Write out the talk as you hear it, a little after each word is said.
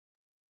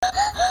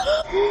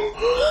What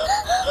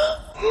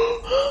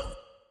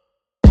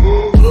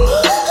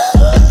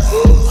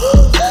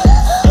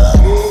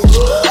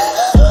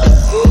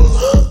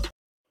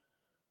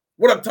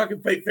up,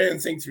 Talking Fight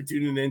fans? Thanks for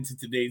tuning in to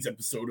today's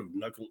episode of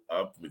Knuckle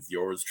Up with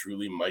yours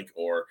truly, Mike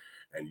Orr.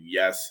 And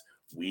yes,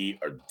 we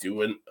are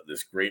doing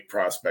this great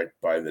prospect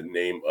by the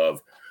name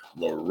of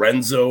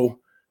Lorenzo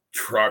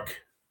Truck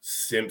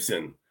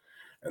Simpson.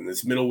 And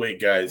this middleweight,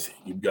 guys,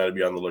 you've got to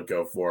be on the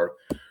lookout for.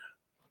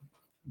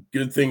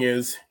 Good thing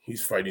is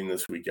he's fighting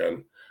this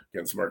weekend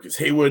against Marcus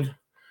Haywood.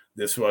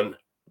 This one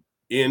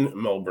in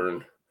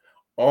Melbourne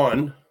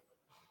on,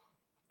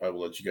 I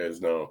will let you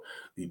guys know,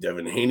 the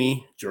Devin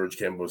Haney, George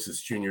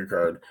Kambosos Jr.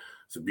 card.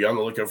 So be on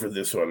the lookout for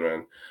this one,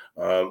 man.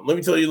 Let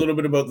me tell you a little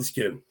bit about this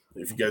kid.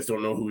 If you guys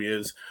don't know who he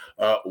is,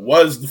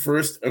 was the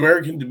first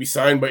American to be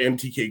signed by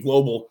MTK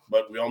Global,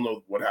 but we all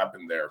know what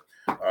happened there.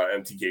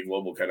 MTK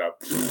Global kind of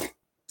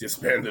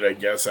disbanded, I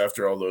guess,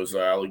 after all those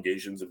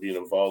allegations of being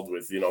involved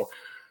with,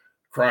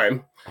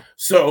 crime.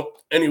 So,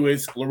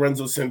 anyways,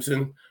 Lorenzo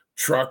Simpson,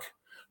 Truck,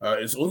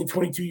 is only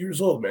 22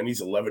 years old, man.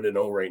 He's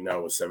 11-0 right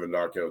now with 7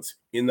 knockouts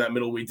in that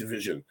middleweight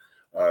division.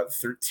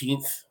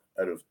 13th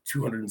out of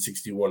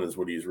 261 is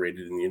what he is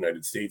rated in the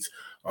United States.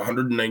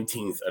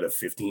 119th out of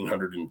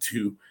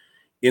 1,502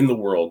 in the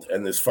world.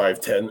 And this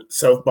 5'10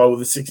 southpaw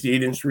with a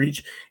 68-inch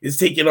reach is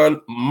taking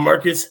on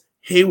Marcus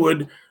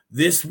Haywood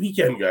this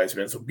weekend, guys,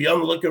 man. So be on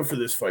the lookout for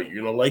this fight.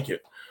 You're going to like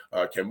it.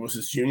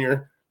 Kambosos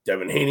Jr.,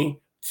 Devin Haney,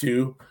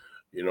 2.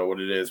 You know what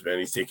it is, man.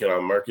 He's taking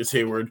on Marcus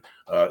Haywood,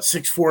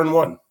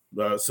 6-4-1.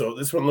 So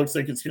this one looks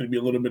like it's going to be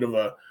a little bit of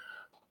a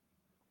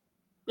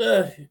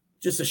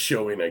just a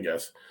showing, I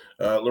guess.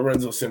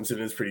 Lorenzo Simpson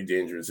is pretty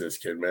dangerous, this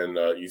kid, man.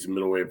 He's a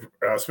middleweight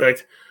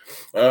prospect.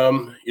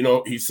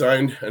 He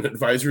signed an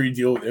advisory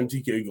deal with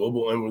MTK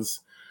Global and was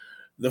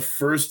the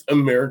first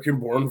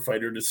American-born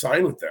fighter to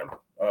sign with them.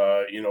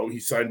 He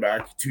signed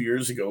back 2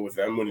 years ago with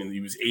them when he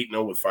was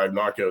 8-0 with 5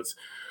 knockouts.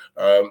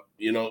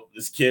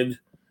 This kid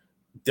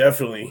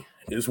definitely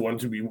is one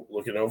to be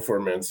looking out for,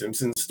 man.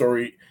 Simpson's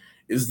story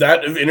is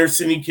that of inner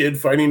city kid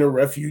finding a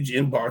refuge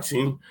in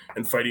boxing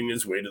and fighting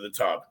his way to the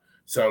top.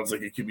 Sounds like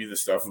it could be the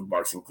stuff of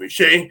boxing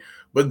cliche,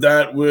 but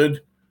that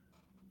would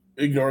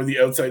ignore the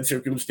outside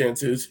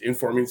circumstances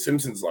informing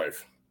Simpson's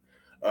life.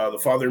 The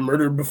father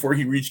murdered before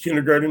he reached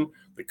kindergarten,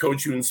 the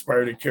coach who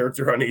inspired a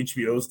character on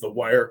HBO's The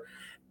Wire,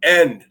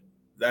 and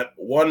that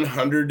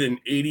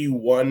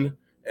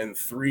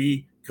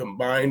 181-3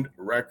 combined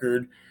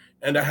record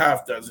and a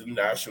half dozen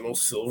national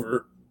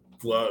silver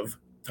glove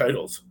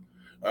titles.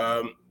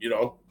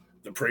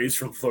 The praise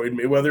from Floyd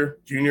Mayweather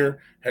Jr.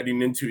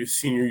 heading into his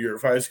senior year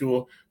of high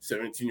school.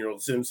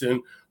 17-year-old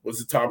Simpson was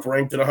the top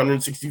ranked at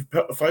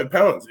 165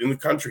 pounds in the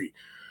country.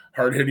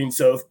 Hard-hitting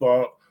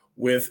southpaw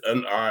with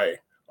an eye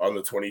on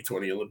the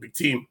 2020 Olympic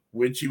team,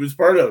 which he was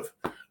part of.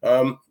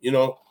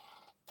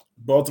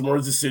 Baltimore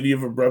is a city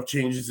of abrupt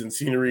changes in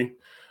scenery,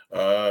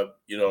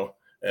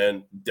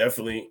 and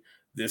definitely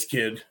this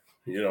kid,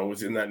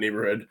 was in that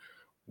neighborhood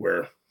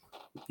where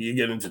you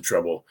get into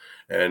trouble,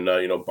 and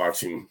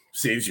boxing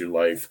saves your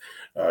life.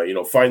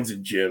 Finds a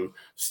gym,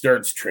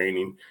 starts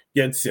training,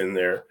 gets in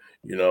there.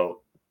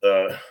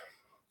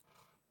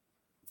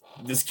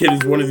 This kid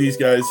is one of these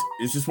guys.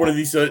 It's just one of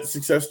these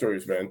success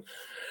stories, man.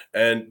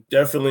 And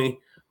definitely,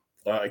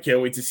 I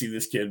can't wait to see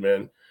this kid,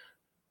 man,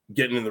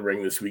 getting in the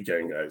ring this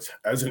weekend, guys.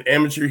 As an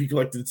amateur, he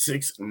collected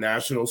 6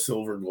 national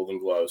silver golden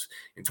gloves.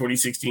 In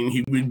 2016,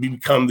 he would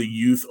become the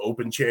Youth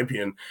Open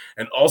champion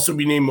and also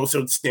be named most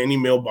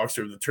outstanding male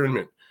boxer of the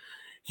tournament.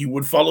 He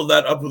would follow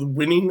that up with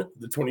winning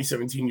the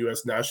 2017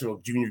 U.S. National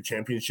Junior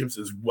Championships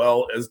as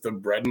well as the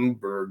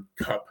Brandenburg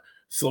Cup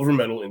silver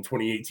medal in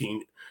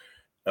 2018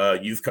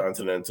 Youth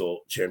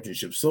Continental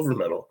Championship silver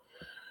medal.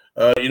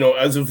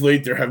 As of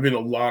late, there have been a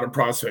lot of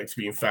prospects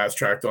being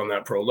fast-tracked on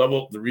that pro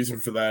level. The reason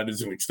for that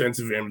is an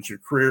extensive amateur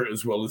career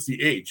as well as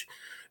the age.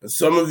 And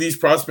some of these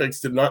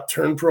prospects did not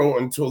turn pro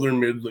until their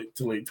mid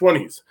to late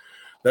 20s.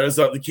 That is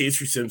not the case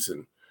for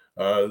Simpson.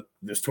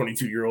 This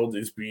 22-year-old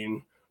is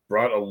being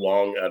brought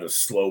along at a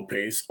slow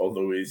pace,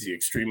 although is he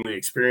extremely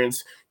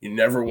experienced. You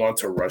never want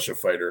to rush a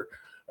fighter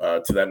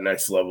to that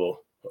next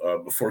level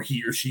before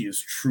he or she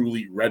is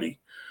truly ready.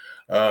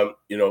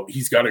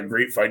 He's got a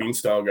great fighting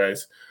style,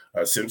 guys.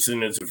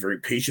 Simpson is a very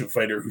patient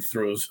fighter who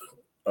throws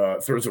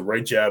a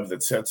right jab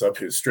that sets up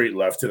his straight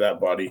left to that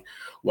body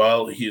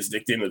while he is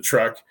dictating the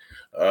truck.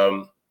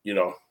 Talking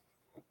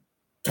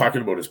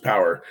about his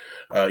power,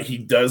 he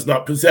does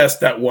not possess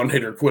that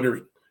one-hitter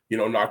quitter,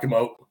 knock him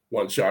out,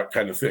 one shot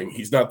kind of thing.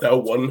 He's not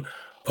that one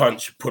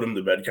punch, put him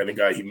to bed kind of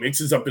guy. He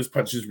mixes up his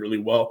punches really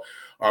well,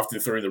 often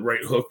throwing the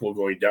right hook while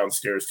going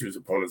downstairs to his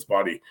opponent's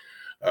body.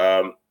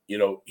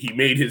 He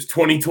made his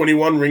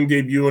 2021 ring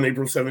debut on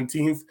April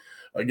 17th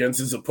against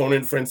his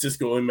opponent,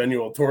 Francisco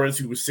Emmanuel Torres,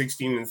 who was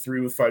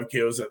 16-3 with 5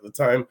 KOs at the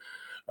time.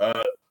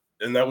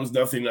 And that was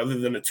nothing other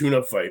than a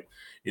tune-up fight.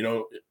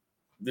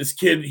 This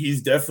kid,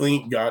 he's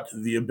definitely got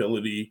the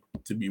ability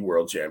to be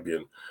world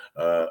champion.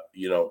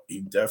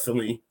 He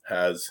definitely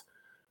has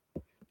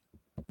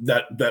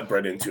that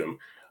bred into him.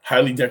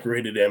 Highly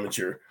decorated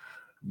amateur.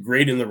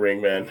 Great in the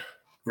ring, man.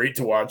 Great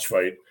to watch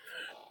fight.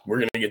 We're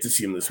going to get to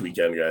see him this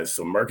weekend, guys.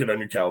 So mark it on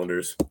your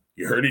calendars.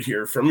 You heard it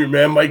here from your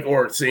man, Mike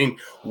Orr, saying,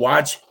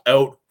 watch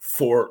out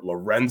for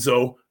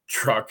Lorenzo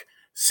Truck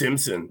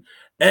Simpson.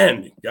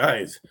 And,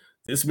 guys,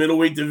 this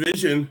middleweight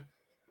division,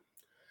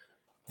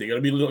 they got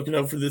to be looking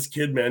out for this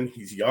kid, man.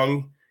 He's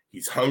young.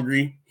 He's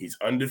hungry. He's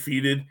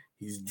undefeated.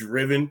 He's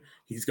driven.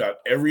 He's got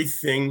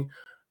everything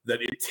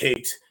that it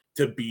takes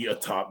to be a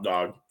top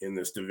dog in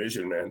this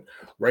division, man.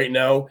 Right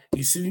now,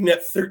 he's sitting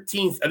at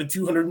 13th out of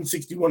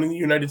 261 in the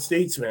United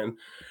States, man.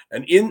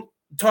 And in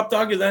top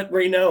dog of that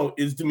right now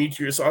is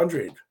Demetrius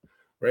Andrade,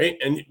 right?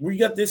 And we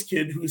got this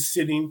kid who's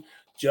sitting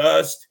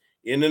just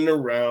in and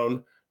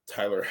around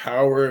Tyler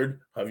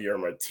Howard, Javier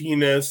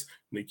Martinez,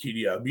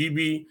 Nikita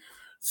Habibi.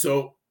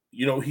 So,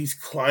 you know, he's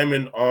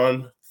climbing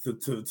on to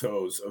the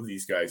toes of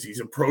these guys. He's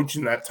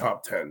approaching that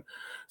top 10.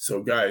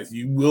 So, guys,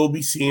 you will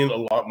be seeing a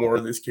lot more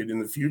of this kid in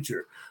the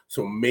future.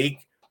 So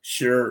make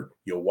sure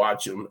you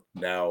watch him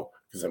now,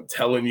 because I'm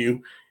telling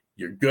you,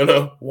 you're going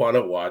to want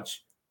to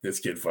watch this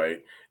kid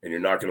fight, and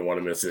you're not going to want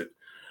to miss it.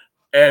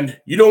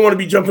 And you don't want to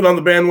be jumping on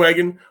the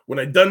bandwagon when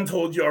I done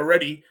told you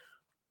already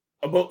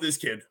about this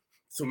kid.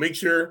 So make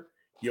sure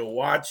you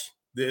watch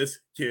this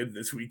kid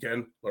this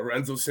weekend,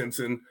 Lorenzo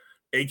Simpson,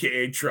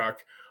 a.k.a.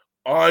 Truck,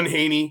 on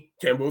Haney,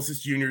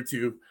 Kambosos Jr.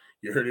 2.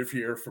 You heard it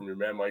here from your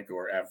man Mike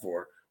Orr at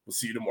 4. We'll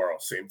see you tomorrow.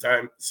 Same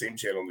time, same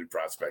channel, new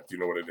prospect. You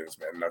know what it is,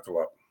 man. Knuckle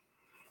up.